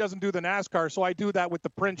show. He doesn't do the NASCAR, so I do that with the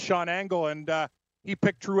Prince, Sean Angle, and he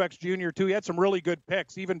picked Truex Jr. too. He had some really good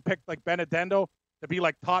picks. He even picked like Benedendo to be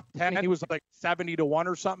like top 10. He was like 70-1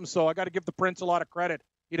 or something. So I got to give the Prince a lot of credit.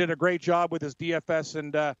 He did a great job with his DFS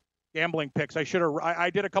and gambling picks. I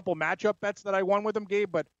did a couple matchup bets that I won with him,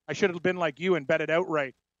 Gabe, but I should have been like you and bet it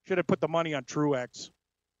outright. Should have put the money on Truex.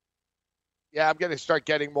 Yeah, I'm going to start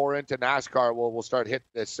getting more into NASCAR. We'll start hitting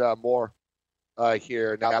this more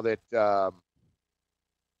here now that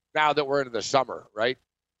we're into the summer, right?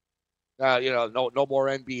 No more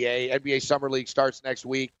NBA. NBA Summer League starts next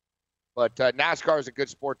week, but NASCAR is a good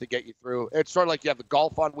sport to get you through. It's sort of like you have the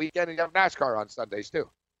golf on weekend and you have NASCAR on Sundays too.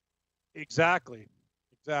 Exactly.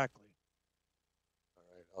 All right,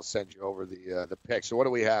 I'll send you over the pick. So what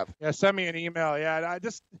do we have? Yeah, send me an email. Yeah, I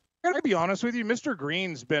gotta be honest with you, Mr.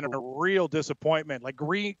 Green's been a real disappointment. Like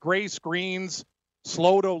gray screens,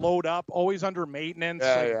 slow to load up, always under maintenance.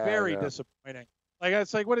 Very disappointing. Like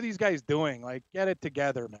it's like, what are these guys doing? Like, get it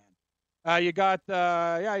together, man. You got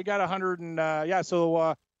 100 and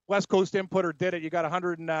So West Coast Inputter did it. You got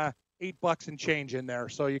 $108 and change in there,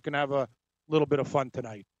 so you can have a little bit of fun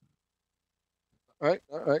tonight. All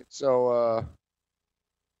right. So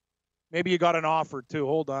maybe you got an offer too.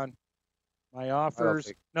 Hold on. My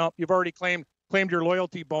offers. No, you've already claimed your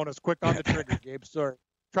loyalty bonus. Quick on the trigger, Gabe. Sorry.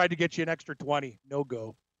 Tried to get you an extra 20. No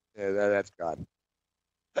go. Yeah, that's gone.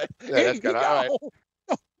 Yeah, hey, that's gone. All right.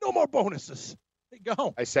 No more bonuses. There you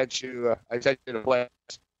go. I sent you the play.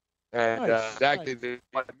 And Nice, actually, the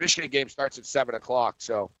Michigan game starts at 7:00.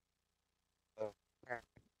 So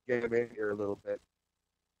get them in here a little bit.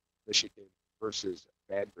 Michigan versus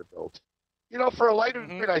Vanderbilt. For a lighter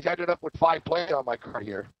bit, I ended up with 5 plays on my card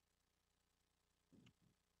here.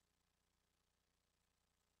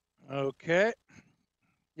 Okay.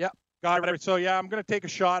 Yeah, got it. So, yeah, I'm going to take a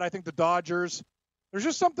shot. I think the Dodgers, there's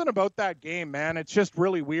just something about that game, man. It's just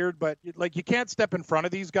really weird, but you can't step in front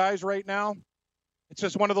of these guys right now. It's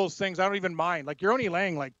just one of those things I don't even mind. Like, you're only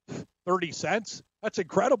laying like 30 cents. That's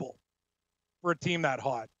incredible for a team that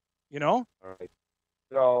hot, All right.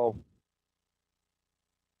 So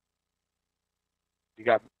you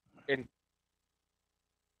got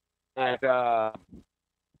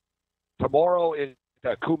tomorrow is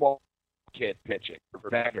the Kumar kid pitching for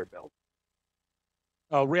Vanderbilt.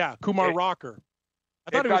 Oh, yeah, Kumar Rocker.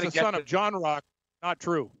 I thought he was the son of John Rock. Not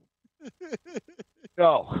true.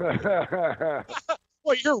 No.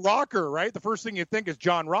 Well, you're Rocker, right? The first thing you think is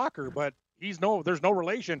John Rocker, but there's no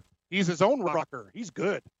relation. He's his own Rocker. He's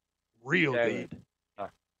good. Real good.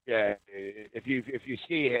 Yeah, if you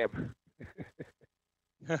see him,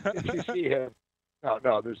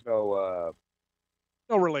 no, there's no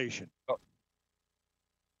relation.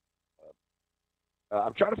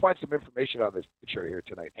 I'm trying to find some information on this pitcher here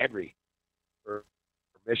tonight, Henry, for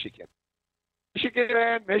Michigan.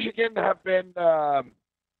 Michigan have been.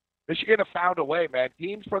 Michigan have found a way, man.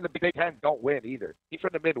 Teams from the Big Ten don't win either. Teams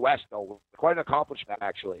from the Midwest don't win. Quite an accomplishment,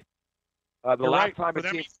 actually. The last time a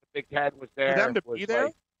team from the Big Ten was there, for them to be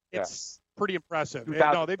there, it's pretty impressive.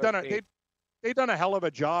 No, they've done a hell of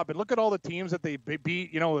a job. And look at all the teams that they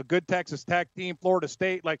beat. A good Texas Tech team, Florida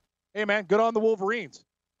State. Like, hey, man, good on the Wolverines.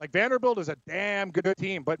 Like, Vanderbilt is a damn good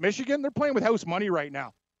team. But Michigan, they're playing with house money right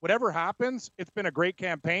now. Whatever happens, it's been a great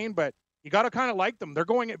campaign, but you got to kind of like them. They're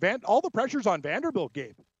going all the pressure's on Vanderbilt,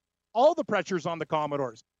 Gabe. All the pressure's on the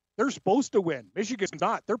Commodores. They're supposed to win. Michigan's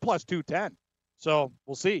not. They're plus 210. So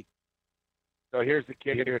we'll see. So here's the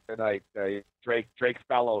kid here tonight. Drake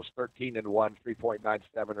Fellows, 13-1,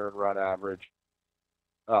 3.97 earned run average.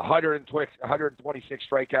 126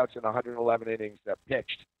 strikeouts in 111 innings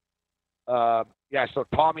pitched. So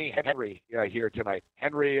Tommy Henry here tonight.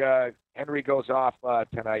 Henry goes off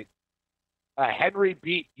tonight. Henry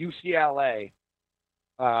beat UCLA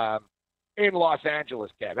in Los Angeles,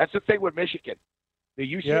 Kev. That's the thing with Michigan.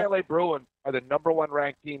 The UCLA Bruins are the number 1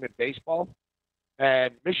 ranked team in baseball,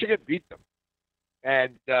 and Michigan beat them.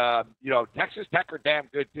 And, Texas Tech are damn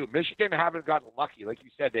good, too. Michigan haven't gotten lucky. Like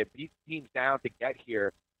you said, they beat teams down to get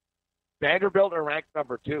here. Vanderbilt are ranked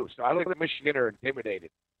number 2. So I look at Michigan are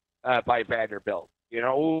intimidated by Vanderbilt.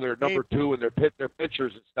 They're number 2 and their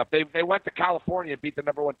pitchers and stuff. They went to California and beat the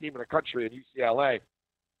number 1 team in the country in UCLA.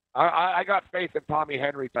 I got faith in Tommy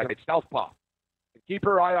Henry tonight. Southpaw. Keep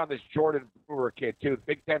your eye on this Jordan Brewer kid, too.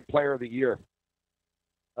 Big Ten Player of the Year.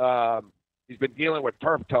 He's been dealing with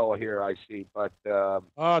turf toe here, I see. But turf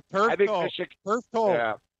I think toe. Michigan, Turf toe.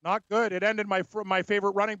 Yeah. Not good. It ended my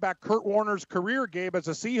favorite running back, Kurt Warner's career, Gabe, as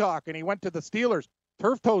a Seahawk, and he went to the Steelers.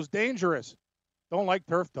 Turf toe's dangerous. Don't like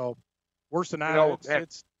turf toe. Worse than that.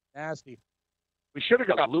 It's nasty. We should have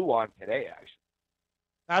got Lou on today, actually.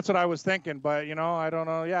 That's what I was thinking, but, I don't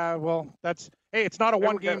know. Yeah, well, it's not a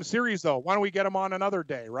one-game series, though. Why don't we get him on another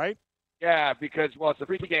day, right? Yeah, because, it's a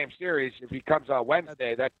 3-game series. If he comes on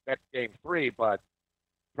Wednesday, that's game 3, but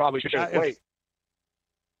probably should wait.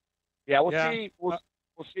 Yeah, we'll see.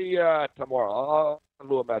 We'll see tomorrow. I'll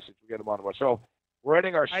send Lou a message. We'll get him on tomorrow. So we're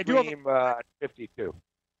ending our stream at 52.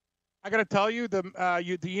 I got to tell you,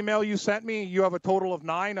 the email you sent me, you have a total of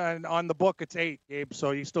 9, and on the book it's 8, Gabe.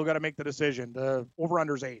 So you still got to make the decision. The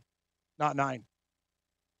over/under's 8, not 9.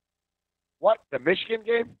 What, the Michigan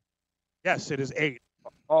game? Yes, it is 8.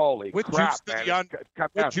 Holy with crap, juice to man! the under.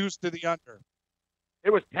 With juice to the under. It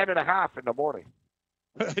was 10.5 in the morning.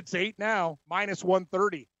 It's 8 now. Minus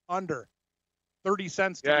 130 under. 30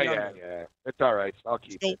 cents to the under. Yeah. It's all right. I'll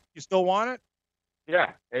keep it. You still want it?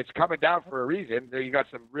 Yeah, it's coming down for a reason. You got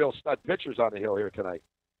some real stud pitchers on the hill here tonight.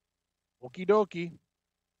 Okie dokie.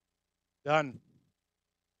 Done.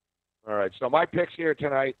 All right, so my picks here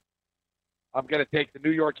tonight, I'm going to take the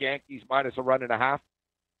New York Yankees minus a 1.5.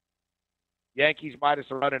 Yankees minus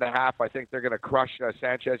a 1.5. I think they're going to crush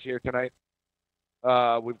Sanchez here tonight.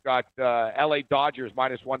 We've got L.A. Dodgers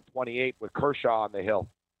minus 128 with Kershaw on the hill.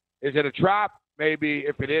 Is it a trap? Maybe.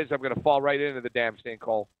 If it is, I'm going to fall right into the damn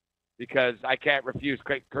sinkhole because I can't refuse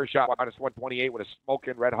Kershaw minus 128 with a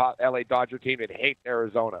smoking red-hot L.A. Dodger team that hates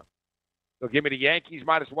Arizona. So give me the Yankees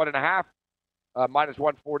minus 1.5, minus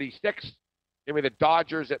 146. Give me the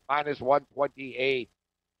Dodgers at minus 128.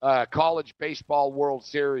 College Baseball World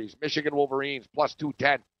Series, Michigan Wolverines plus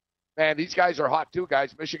 210. Man, these guys are hot too,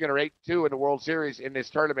 guys. Michigan are 8-2 in the World Series in this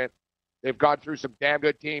tournament. They've gone through some damn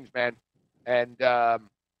good teams, man. And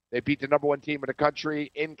they beat the number 1 team in the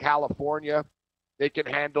country in California. They can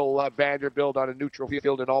handle Vanderbilt on a neutral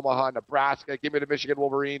field in Omaha, Nebraska. Give me the Michigan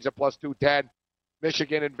Wolverines at plus 210.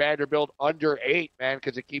 Michigan and Vanderbilt under 8, man,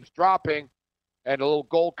 because it keeps dropping. And a little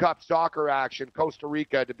Gold Cup soccer action, Costa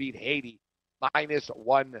Rica to beat Haiti, minus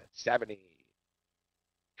 170.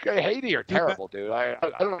 Haiti are terrible, dude. I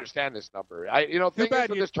don't understand this number.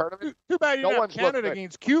 This tournament, too bad you no have Canada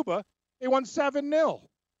against Cuba. They won 7-0.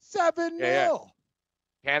 7-0. Yeah.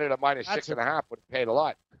 Canada minus 6.5 would have paid a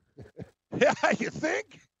lot. Yeah, you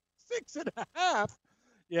think? 6.5?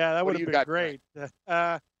 Yeah, that would have been great.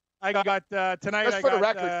 I got tonight. Just for the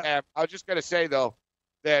record, Sam, I was just going to say, though,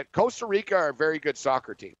 that Costa Rica are a very good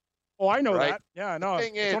soccer team. Oh, I know right? that. Yeah, no,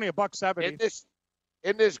 it's only $1.70.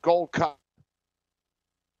 In this Gold Cup,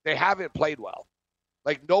 they haven't played well.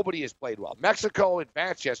 Like, nobody has played well. Mexico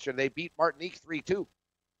advanced yesterday. They beat Martinique 3-2.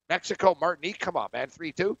 Mexico, Martinique, come on, man,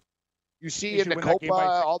 3-2. You see in the Copa,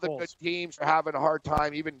 all the good teams are having a hard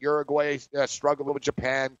time. Even Uruguay struggled with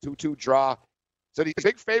Japan, 2-2 draw. So these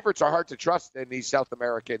big favorites are hard to trust in these South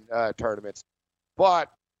American tournaments.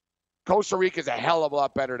 But Costa Rica is a hell of a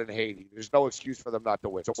lot better than Haiti. There's no excuse for them not to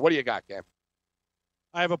win. So what do you got, Cam?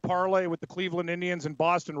 I have a parlay with the Cleveland Indians and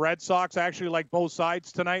Boston Red Sox. I actually like both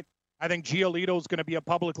sides tonight. I think Giolito's going to be a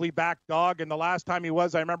publicly backed dog. And the last time he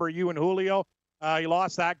was, I remember you and Julio. He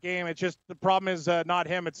lost that game. It's just the problem is not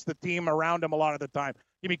him. It's the team around him a lot of the time.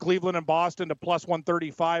 Give me Cleveland and Boston to plus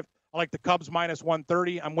 135. I like the Cubs minus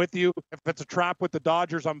 130. I'm with you. If it's a trap with the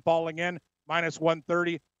Dodgers, I'm falling in. Minus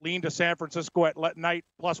 130. Lean to San Francisco at night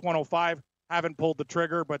plus 105. Haven't pulled the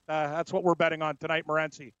trigger, but that's what we're betting on tonight,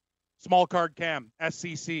 Morency. Small card Cam,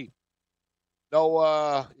 SCC.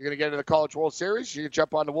 No, you're going to get into the College World Series? You can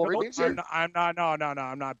jump on the Wolverines here? I'm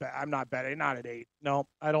not betting. Not at 8. No,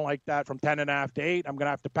 I don't like that. From 10.5 to 8, I'm going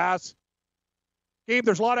to have to pass. Gabe,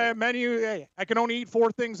 there's a lot of menu. Hey, I can only eat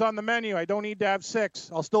 4 things on the menu. I don't need to have 6.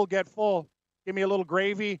 I'll still get full. Give me a little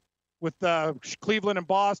gravy with Cleveland and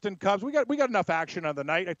Boston Cubs. We got enough action on the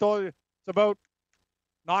night. I told you it's about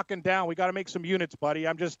knocking down. We got to make some units, buddy.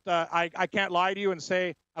 I'm just I can't lie to you and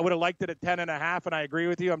say I would have liked it at 10.5, and I agree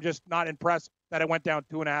with you. I'm just not impressed that it went down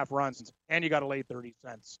 2.5 runs, and you got to lay 30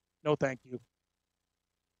 cents. No, thank you.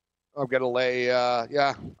 I'm going to lay, I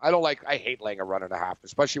hate laying a 1.5,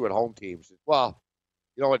 especially with home teams. Well,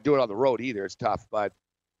 you don't want to do it on the road either. It's tough, but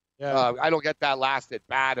I don't get that last at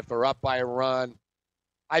bat if they're up by a run.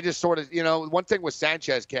 I just sort of, one thing with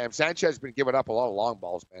Sanchez, Cam, Sanchez has been giving up a lot of long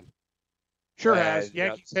balls, man. Sure has.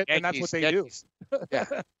 Yankees hit, and that's what they do. Yeah.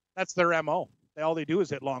 That's their MO. All they do is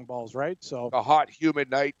hit long balls, right? So a hot, humid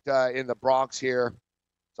night in the Bronx here.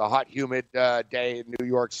 It's a hot, humid day in New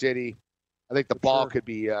York City. I think the ball could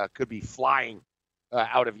be flying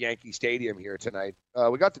out of Yankee Stadium here tonight.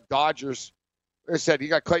 We got the Dodgers. Like I said, you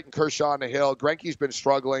got Clayton Kershaw on the hill. Greinke's been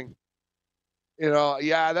struggling.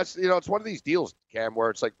 That's it's one of these deals, Cam, where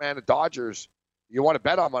it's like, man, the Dodgers, you want to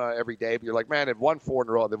bet on them every day, but you're like, man, they've won 4 in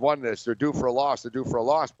a row. They've won this. They're due for a loss.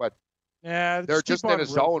 But yeah, they're just in a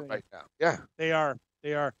zone right now. Yeah, they are.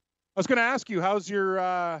 I was going to ask you, how's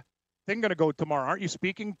your thing going to go tomorrow? Aren't you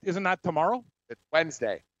speaking? Isn't that tomorrow? It's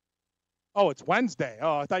Wednesday. Oh, it's Wednesday.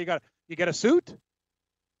 Oh, I thought you get a suit.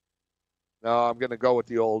 No, I'm going to go with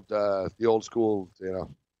the old school.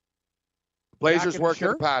 Blazers worked in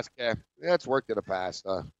the past, Cam. Yeah, it's worked in the past.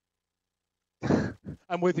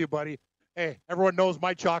 I'm with you, buddy. Hey, everyone knows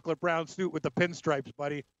my chocolate brown suit with the pinstripes,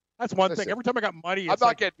 buddy. That's one thing. Every time I got money, it's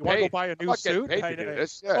like, you want to go buy a new suit?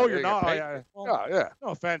 You're not. Yeah. No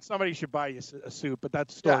offense. Somebody should buy you a suit, but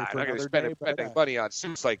that's a story for another day. Spending money on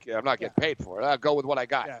suits like I'm not getting paid for it. I'll go with what I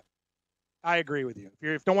got. Yeah. I agree with you.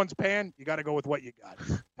 If no one's paying, you got to go with what you got.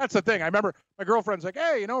 That's the thing. I remember my girlfriend's like,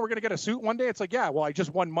 hey, we're going to get a suit one day. It's like, yeah, well, I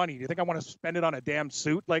just won money. Do you think I want to spend it on a damn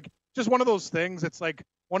suit? Like, just one of those things. It's like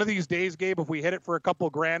one of these days, Gabe, if we hit it for a couple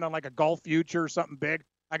grand on like a golf future or something big,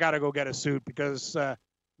 I got to go get a suit because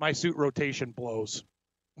my suit rotation blows.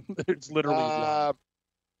 It's literally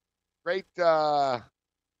great. It's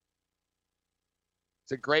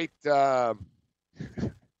a great job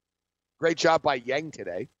by Yang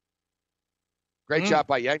today. Great job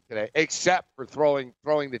by Yang today, except for throwing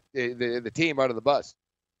the team under the bus.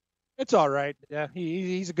 It's all right. Yeah,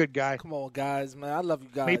 he's a good guy. Come on, guys, man. I love you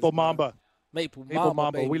guys. Maple man. Mamba. Maple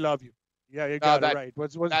Mamba. Baby. We love you. Yeah, you got it right.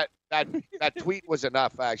 That tweet was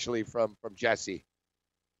enough, actually, from Jesse.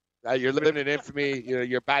 You're living in infamy.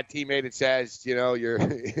 You're a bad teammate. It says, you're.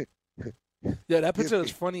 Yeah, that picture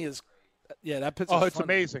is funny as. Yeah, that picture. Oh, it's funny.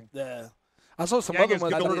 Amazing. Yeah. I saw some other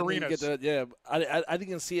ones. I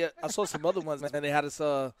didn't see it. I saw some other ones, man. They had us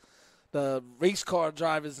the race car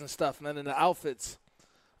drivers and stuff, man, in the outfits.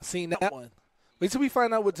 I seen that one. Wait till we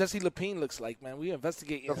find out what Jesse Lapine looks like, man. We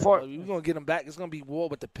investigating. We're gonna get him back. It's gonna be war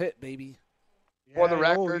with the pit, baby. For the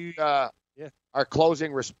record, our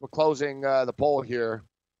closing the poll here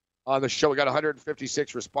on the show. We got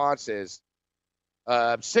 156 responses.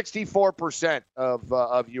 64%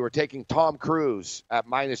 of you are taking Tom Cruise at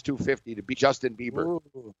minus 250 to beat Justin Bieber.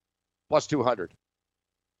 Ooh. Plus 200.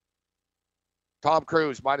 Tom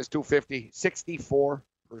Cruise minus 250, 64%.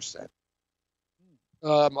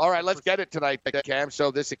 All right, let's get it tonight, Cam.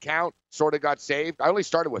 So this account sort of got saved. I only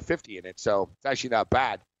started with 50 in it, so it's actually not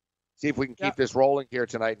bad. See if we can keep this rolling here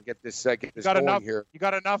tonight and get this going here. You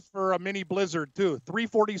got enough for a mini blizzard too.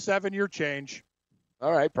 347 your change.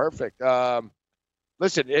 All right, perfect.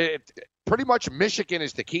 Listen, pretty much Michigan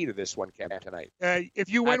is the key to this one, Cam, tonight. If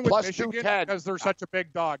you win with Michigan, because they're such a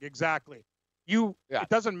big dog, exactly. It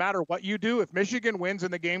doesn't matter what you do. If Michigan wins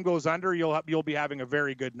and the game goes under, you'll be having a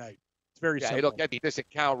very good night. It's very simple. It'll get this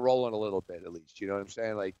account rolling a little bit at least. You know what I'm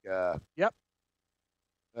saying? Like, yep.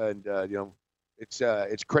 And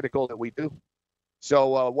it's critical that we do.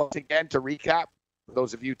 So once again, to recap, for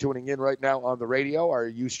those of you tuning in right now on the radio, our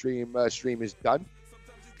Ustream stream is done.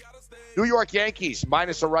 New York Yankees,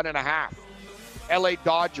 minus a run and a half. LA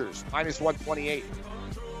Dodgers, minus 128.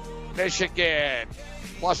 Michigan,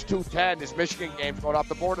 plus 210. This Michigan game's going off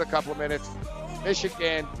the board in a couple of minutes.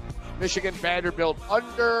 Michigan, Vanderbilt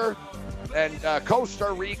under. And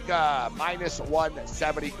Costa Rica, minus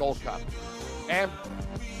 170 Gold Cup. And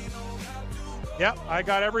yep, I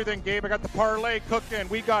got everything, Gabe. I got the parlay cooking.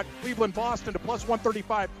 We got Cleveland, Boston to plus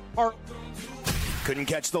 135. Couldn't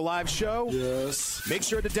catch the live show? Yes. Make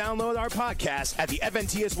sure to download our podcast at the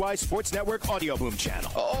FNTSY Sports Network Audio Boom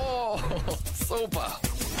channel. Oh, super.